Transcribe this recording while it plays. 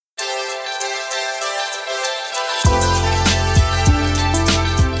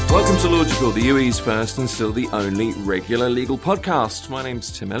Welcome to Logical, the UAE's first and still the only regular legal podcast. My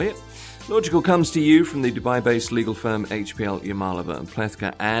name's Tim Elliott. Logical comes to you from the Dubai-based legal firm HPL Yamalova and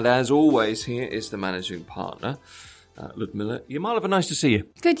Plethka, and as always, here is the managing partner, Ludmila Yamalova. Nice to see you.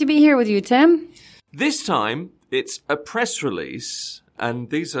 Good to be here with you, Tim. This time, it's a press release, and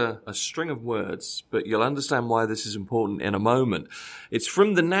these are a string of words, but you'll understand why this is important in a moment. It's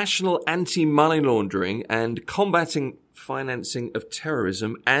from the National Anti-Money Laundering and Combating Financing of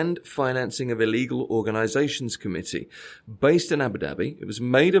Terrorism and Financing of Illegal Organizations Committee, based in Abu Dhabi. It was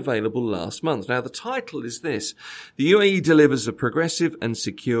made available last month. Now, the title is this: the UAE delivers a progressive and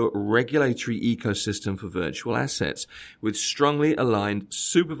secure regulatory ecosystem for virtual assets with strongly aligned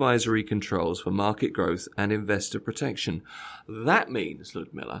supervisory controls for market growth and investor protection. That means,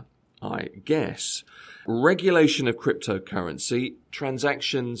 Ludmila, I guess, regulation of cryptocurrency,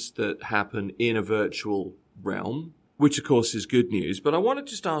 transactions that happen in a virtual realm, which of course is good news. But I want to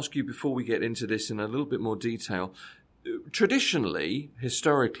just ask you, before we get into this in a little bit more detail, traditionally,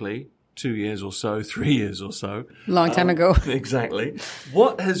 historically, 2 years or so, 3 years or so. Long time ago. Exactly.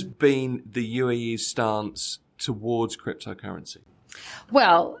 What has been the UAE's stance towards cryptocurrency?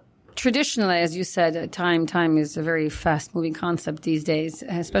 Well, traditionally, as you said, time is a very fast-moving concept these days,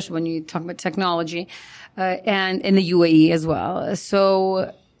 especially when you talk about technology, and in the UAE as well.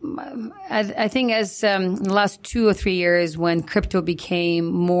 So I think as in the last 2 or 3 years, when crypto became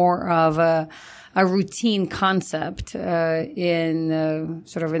more of a routine concept in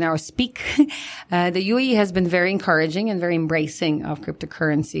sort of in our speak, the UAE has been very encouraging and very embracing of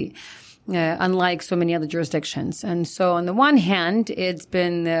cryptocurrency, unlike so many other jurisdictions. And so on the one hand, it's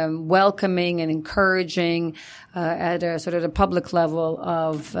been welcoming and encouraging at a sort of a public level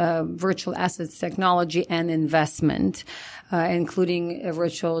of virtual assets technology and investment, including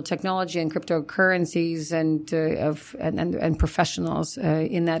virtual technology and cryptocurrencies and professionals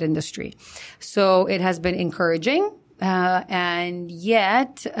in that industry. So it has been encouraging. And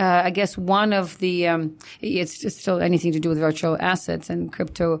yet, I guess one of the, it's still anything to do with virtual assets and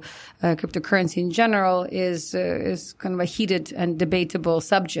cryptocurrency in general is kind of a heated and debatable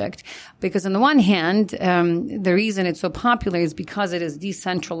subject. Because on the one hand, the reason it's so popular is because it is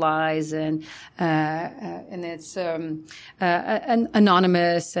decentralized and it's,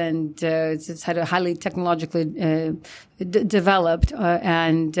 anonymous and, it's had a highly technologically, developed,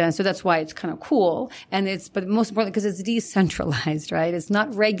 so that's why it's kind of cool. But most importantly, because it's decentralized, right? It's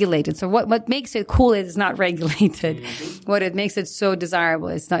not regulated. So what makes it cool is not regulated. Mm-hmm. What it makes it so desirable,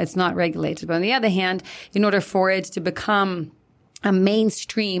 it's not regulated. But on the other hand, in order for it to become a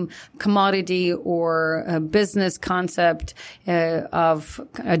mainstream commodity or a business concept of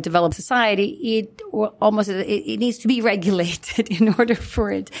a developed society, it needs to be regulated in order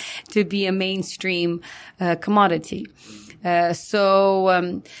for it to be a mainstream commodity. So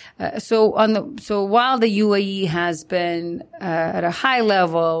while the UAE has been at a high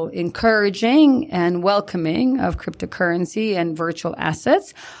level encouraging and welcoming of cryptocurrency and virtual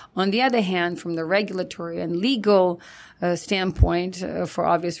assets, on the other hand, from the regulatory and legal standpoint, for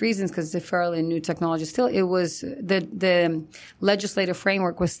obvious reasons, because it's a fairly new technology still, it was the legislative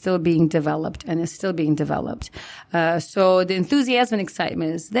framework was still being developed and is still being developed. So the enthusiasm and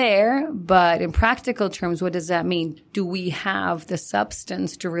excitement is there, but in practical terms, what does that mean? Do we have the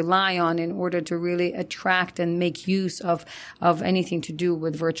substance to rely on in order to really attract and make use of anything to do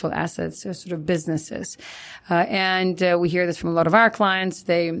with virtual assets or sort of businesses? And we hear this from a lot of our clients.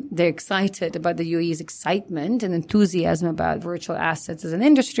 They're excited about the UAE's excitement and enthusiasm about virtual assets as an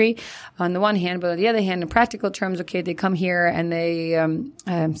industry on the one hand, but on the other hand, in practical terms, okay, they come here and they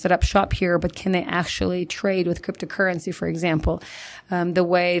set up shop here, but can they actually trade with cryptocurrency, for example, the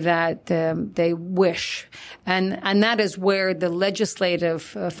way that they wish? And that is where the legislative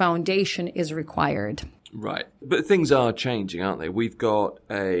foundation is required. Right. But things are changing, aren't they? We've got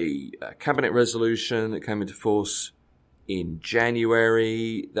a cabinet resolution that came into force in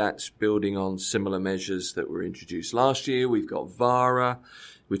January. That's building on similar measures that were introduced last year. We've got VARA,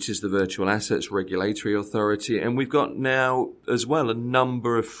 which is the Virtual Assets Regulatory Authority. And we've got now as well a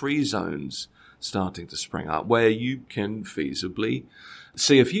number of free zones starting to spring up where you can feasibly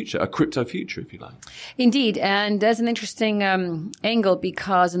see a future, a crypto future, if you like. Indeed. And that's an interesting angle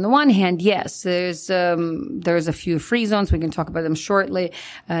because on the one hand, yes, there's a few free zones. We can talk about them shortly.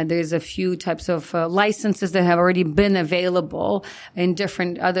 There's a few types of licenses that have already been available in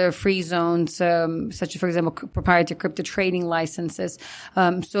different other free zones, such as, for example, proprietary crypto trading licenses.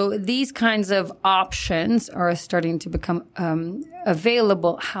 So these kinds of options are starting to become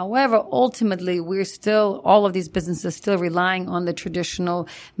available. However, ultimately, all of these businesses still relying on the traditional traditional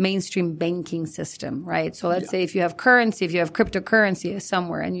mainstream banking system, right? So let's say if you have currency, if you have cryptocurrency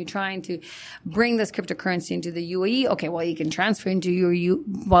somewhere and you're trying to bring this cryptocurrency into the UAE, okay, well, you can transfer into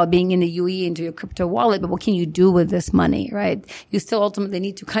while being in the UAE into your crypto wallet, but what can you do with this money, right? You still ultimately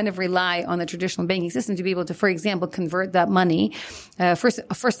need to kind of rely on the traditional banking system to be able to, for example, convert that money.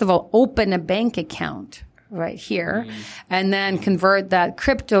 First of all, open a bank account right here, and then convert that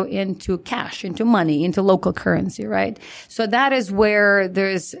crypto into cash, into money, into local currency, right? So that is where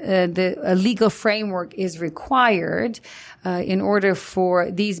there's a legal framework is required in order for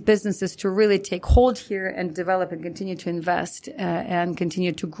these businesses to really take hold here and develop and continue to invest and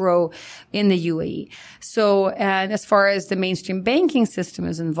continue to grow in the UAE. So, and as far as the mainstream banking system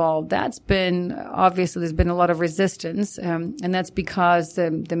is involved, that's been obviously there's been a lot of resistance, and that's because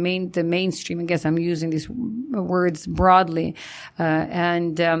the mainstream. I guess I'm using these words broadly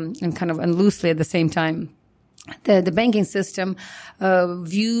and kind of and loosely at the same time. The banking system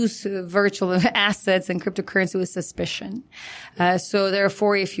views virtual assets and cryptocurrency with suspicion. So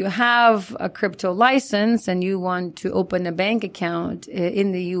therefore, if you have a crypto license and you want to open a bank account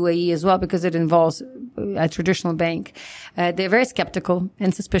in the UAE as well, because it involves a traditional bank, they're very skeptical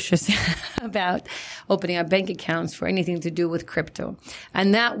and suspicious about opening up bank accounts for anything to do with crypto.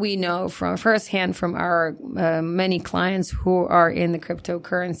 And that we know from firsthand from our many clients who are in the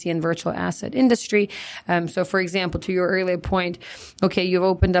cryptocurrency and virtual asset industry. So for example, to your earlier point, okay, you've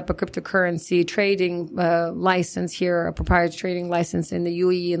opened up a cryptocurrency trading license here, a proprietary trading license in the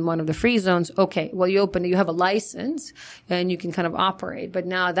UAE in one of the free zones. Okay, well, you have a license and you can kind of operate, but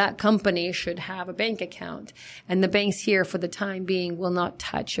now that company should have a bank account. And the banks here for the time being will not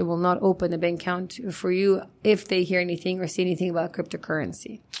touch, it will not open a bank account for you if they hear anything or see anything about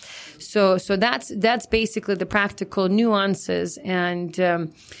cryptocurrency. So that's basically the practical nuances and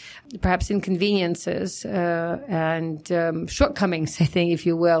perhaps inconveniences and shortcomings, I think, if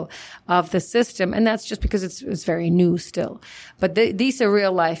you will, of the system. And that's just because it's very new still. But these are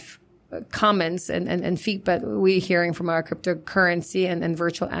real life comments and feedback we're hearing from our cryptocurrency and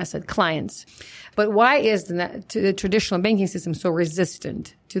virtual asset clients. But why is the traditional banking system so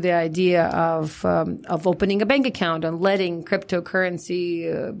resistant to the idea of opening a bank account and letting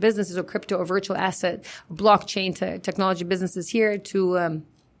cryptocurrency businesses or crypto or virtual asset blockchain technology businesses here to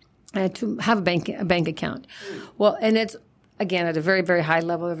have a bank account? Well, and it's again at a very, very high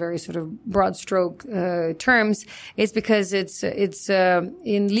level, a very sort of broad stroke terms. It's because it's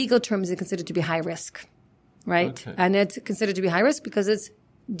in legal terms it's considered to be high risk, right? Okay. And it's considered to be high risk because it's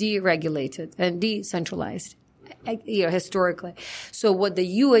deregulated and decentralized, historically. So what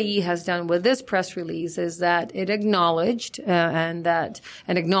the UAE has done with this press release is that it acknowledged and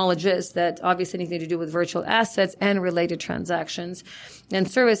acknowledges that obviously anything to do with virtual assets and related transactions and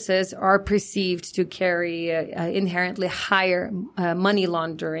services are perceived to carry inherently higher money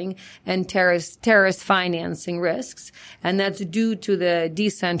laundering and terrorist financing risks, and that's due to the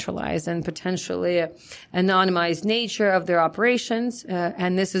decentralized and potentially anonymized nature of their operations,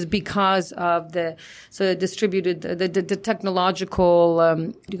 and this is because of the distributed the technological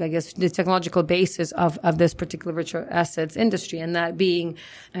the technological basis of this particular virtual assets industry, and that being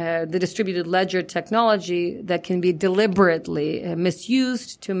the distributed ledger technology that can be deliberately misused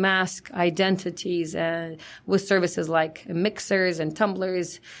to mask identities and with services like mixers and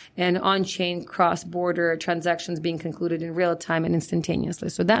tumblers and on-chain cross-border transactions being concluded in real time and instantaneously.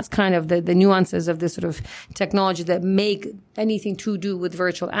 So that's kind of the nuances of this sort of technology that make anything to do with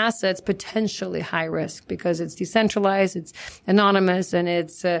virtual assets potentially high risk because it's decentralized, it's anonymous, and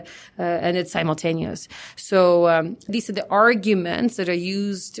it's simultaneous. So these are the arguments that are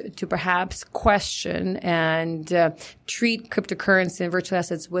used to perhaps question and treat cryptocurrency and virtual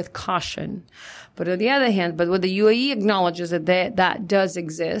assets with caution. But on the other hand, what the UAE acknowledges that does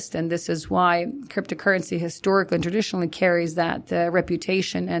exist, and this is why cryptocurrency historically and traditionally carries that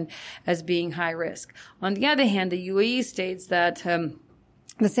reputation and as being high risk. On the other hand, the UAE states that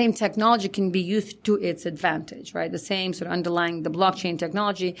the same technology can be used to its advantage, right? The same sort of underlying the blockchain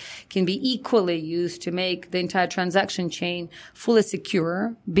technology can be equally used to make the entire transaction chain fully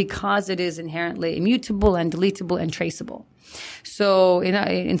secure because it is inherently immutable and deletable and traceable. So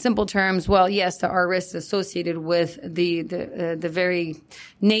in simple terms, well, yes, there are risks associated with the very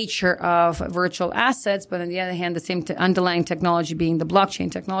nature of virtual assets, but on the other hand, the same underlying technology being the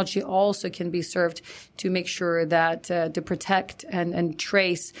blockchain technology also can be served to make sure that to protect and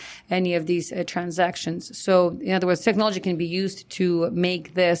trace any of these transactions. So in other words, technology can be used to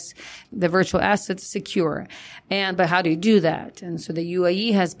make the virtual assets secure. But how do you do that? And so the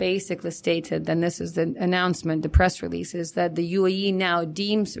UAE has basically stated, and this is the announcement, the press release, is is that the UAE now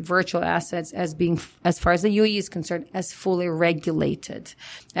deems virtual assets as being, as far as the UAE is concerned, as fully regulated.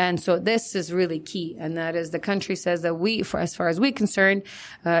 And so this is really key. And that is the country says that as far as we're concerned,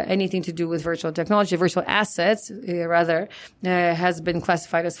 anything to do with virtual technology, virtual assets, has been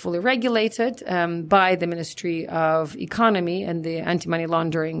classified as fully regulated by the Ministry of Economy and the Anti-Money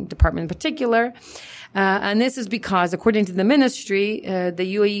Laundering Department in particular. And this is because, according to the ministry,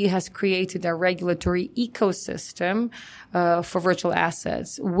 the UAE has created a regulatory ecosystem for virtual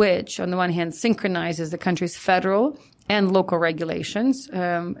assets, which, on the one hand, synchronizes the country's federal and local regulations,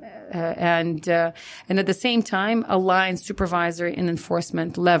 and at the same time aligns supervisory and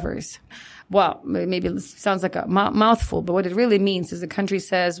enforcement levers. Well, maybe it sounds like a mouthful, but what it really means is the country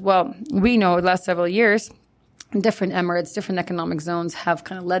says, well, we know the last several years, different emirates, different economic zones have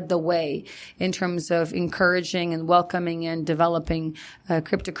kind of led the way in terms of encouraging and welcoming and developing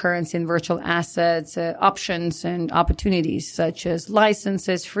cryptocurrency and virtual assets, options and opportunities such as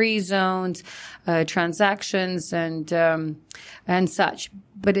licenses, free zones, transactions, and such.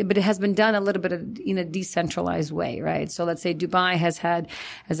 But it has been done a little bit in a decentralized way, right? So let's say Dubai has had,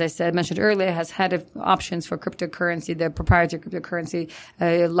 as I mentioned earlier, has had options for cryptocurrency, the proprietary cryptocurrency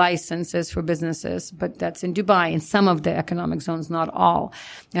licenses for businesses, but that's in Dubai, in some of the economic zones, not all.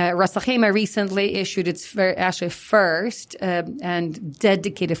 Ras Al Khaimah recently issued its first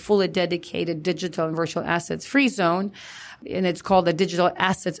and fully dedicated digital and virtual assets free zone. And it's called the Digital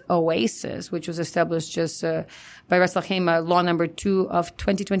Assets Oasis, which was established just by Ras Al Khaimah, law number 2 of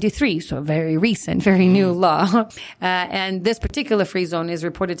 2023. So very recent, very new law. And this particular free zone is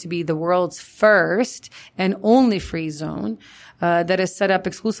reported to be the world's first and only free zone that is set up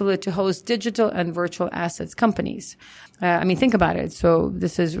exclusively to host digital and virtual assets companies. Think about it. So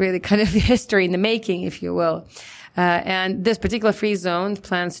this is really kind of history in the making, if you will. And this particular free zone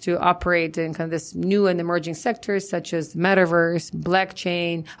plans to operate in kind of this new and emerging sectors such as metaverse,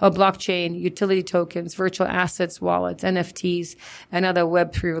 blockchain, utility tokens, virtual assets, wallets, NFTs, and other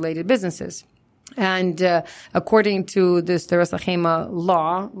Web3 related businesses. And according to the Ras Al Khaimah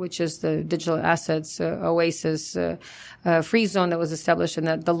law, which is the Digital Assets Oasis free zone that was established, and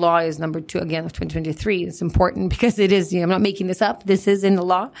that the law is number 2 again of 2023. It's important because it is. I'm not making this up. This is in the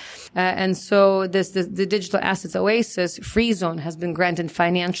law, and so the Digital Assets Oasis free zone has been granted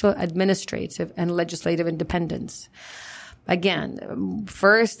financial, administrative, and legislative independence. Again,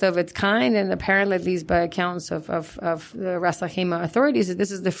 first of its kind, and apparently, at least by accounts of the Ras Al Khaimah authorities,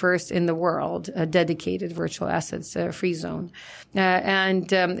 this is the first in the world, a dedicated virtual assets free zone.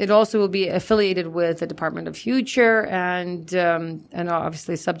 And it also will be affiliated with the Department of Future and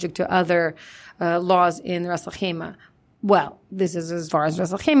obviously subject to other laws in Ras Al Khaimah. Well, this is as far as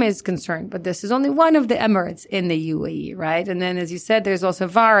Ras Al Khaimah is concerned, but this is only one of the emirates in the UAE, right? And then, as you said, there's also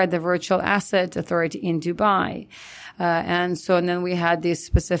VARA, the Virtual Asset Authority in Dubai. And then we had these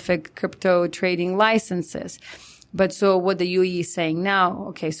specific crypto trading licenses. But so what the UAE is saying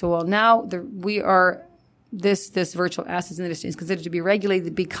now, this virtual assets industry is considered to be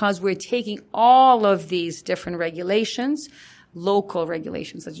regulated because we're taking all of these different regulations, local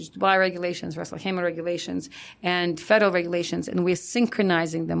regulations such as Dubai regulations, Ras Al Khaimah regulations, and federal regulations, and we're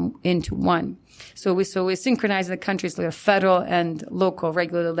synchronizing them into one. So we're synchronizing the country's federal and local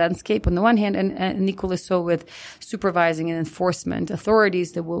regulated landscape on the one hand, and equally so with supervising and enforcement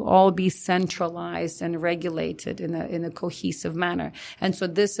authorities that will all be centralized and regulated in a cohesive manner. And so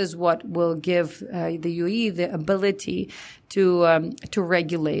this is what will give the UAE the ability to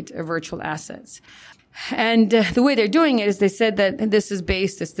regulate virtual assets. And the way they're doing it is they said that this is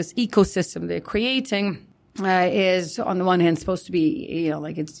based, this ecosystem they're creating is on the one hand supposed to be,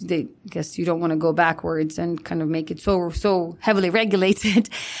 I guess you don't want to go backwards and kind of make it so heavily regulated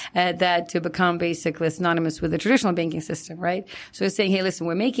that to become basically synonymous with the traditional banking system, right? So it's saying, hey, listen,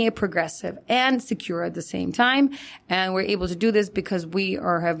 we're making it progressive and secure at the same time. And we're able to do this because we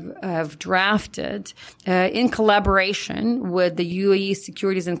have drafted, in collaboration with the UAE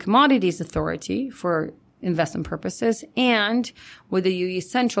Securities and Commodities Authority for investment purposes and with the UAE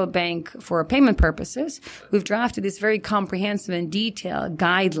Central Bank for payment purposes, we've drafted this very comprehensive and detailed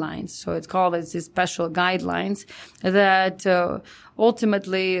guidelines. So it's called these special guidelines that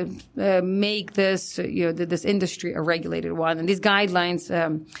ultimately make this this industry a regulated one. And these guidelines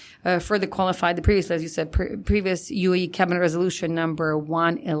further qualify the previous, as you said, previous UAE Cabinet Resolution number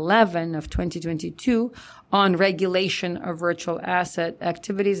 111 of 2022 on regulation of virtual asset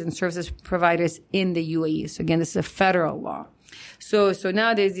activities and services providers in the UAE. So again, this is a federal law. So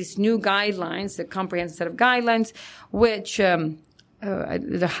now there's these new guidelines, a comprehensive set of guidelines, which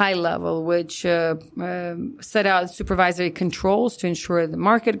at a high level, which set out supervisory controls to ensure the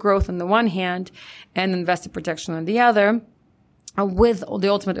market growth on the one hand and investor protection on the other, with the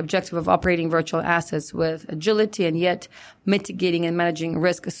ultimate objective of operating virtual assets with agility and yet mitigating and managing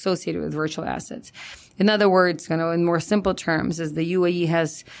risk associated with virtual assets. In other words, in more simple terms, is the UAE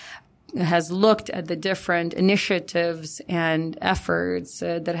has looked at the different initiatives and efforts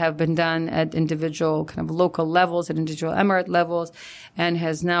that have been done at individual kind of local levels, at individual emirate levels, and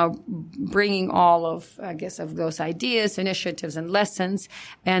has now bringing all of those ideas, initiatives, and lessons,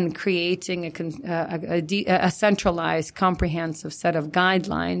 and creating a centralized, comprehensive set of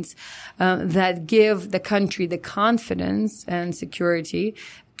guidelines that give the country the confidence and security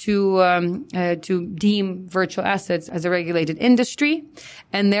to deem virtual assets as a regulated industry,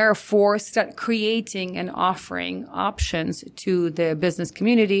 and therefore start creating and offering options to the business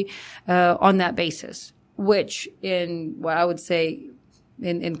community on that basis, which in what I would say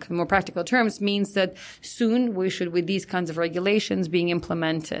in more practical terms means that soon with these kinds of regulations being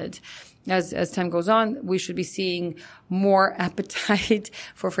implemented, as time goes on, we should be seeing more appetite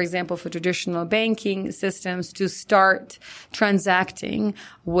for example, for traditional banking systems to start transacting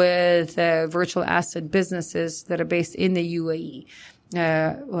with virtual asset businesses that are based in the UAE.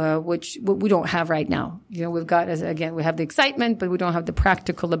 Which we don't have right now. We've got, we have the excitement, but we don't have the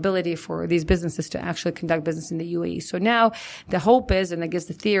practical ability for these businesses to actually conduct business in the UAE. So now the hope is, and I guess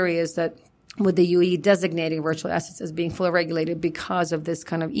the theory is that with the UAE designating virtual assets as being fully regulated because of this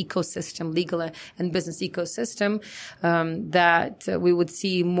kind of ecosystem, legal and business ecosystem, that we would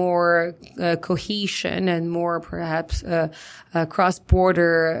see more cohesion and more perhaps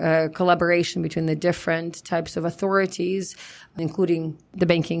cross-border collaboration between the different types of authorities, including the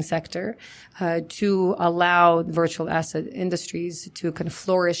banking sector, to allow virtual asset industries to kind of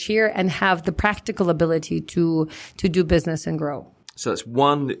flourish here and have the practical ability to do business and grow. So that's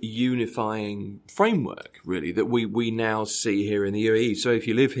one unifying framework, really, that we now see here in the UAE. So if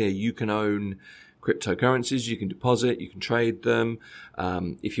you live here, you can own cryptocurrencies, you can deposit, you can trade them.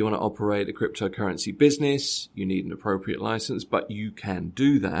 If you want to operate a cryptocurrency business, you need an appropriate license, but you can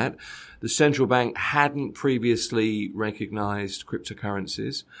do that. The central bank hadn't previously recognized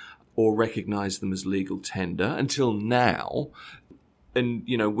cryptocurrencies or recognized them as legal tender until now. And,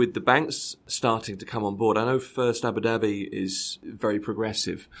 with the banks starting to come on board, I know First Abu Dhabi is very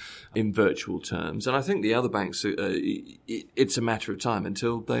progressive in virtual terms. And I think the other banks, it's a matter of time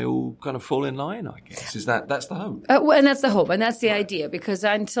until they all kind of fall in line, I guess. That's the hope? And that's the hope. And that's the idea. Because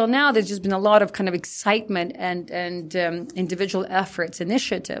until now, there's just been a lot of kind of excitement and individual efforts,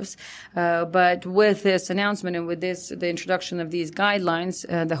 initiatives. But with this announcement and with the introduction of these guidelines,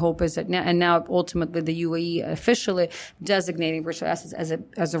 the hope is that now ultimately the UAE officially designating virtual assets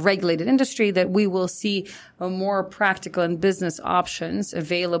as a regulated industry, that we will see a more practical and business options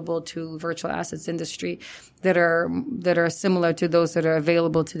available to virtual assets industry that are similar to those that are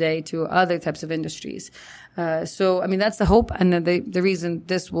available today to other types of industries. So, that's the hope. And the reason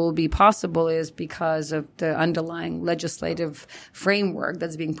this will be possible is because of the underlying legislative framework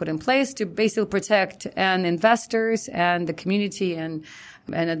that's being put in place to basically protect investors and the community and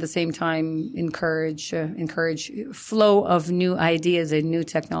at the same time encourage flow of new ideas and new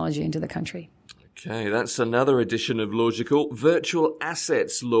technology into the country. Okay, that's another edition of Logical Virtual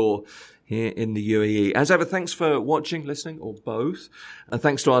Assets Law here in the UAE. As ever, thanks for watching, listening, or both. And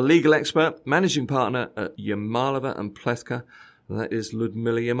thanks to our legal expert, managing partner at Yamalova and Plethka. That is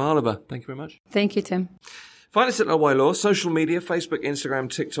Ludmila Yamalova. Thank you very much. Thank you, Tim. Find us at LY Law, social media, Facebook, Instagram,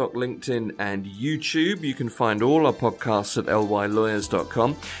 TikTok, LinkedIn, and YouTube. You can find all our podcasts at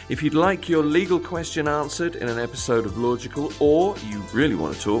lylawyers.com. If you'd like your legal question answered in an episode of Logical, or you really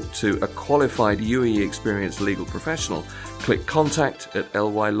want to talk to a qualified UAE experienced legal professional, click contact at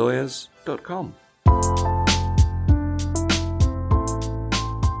lylawyers.com.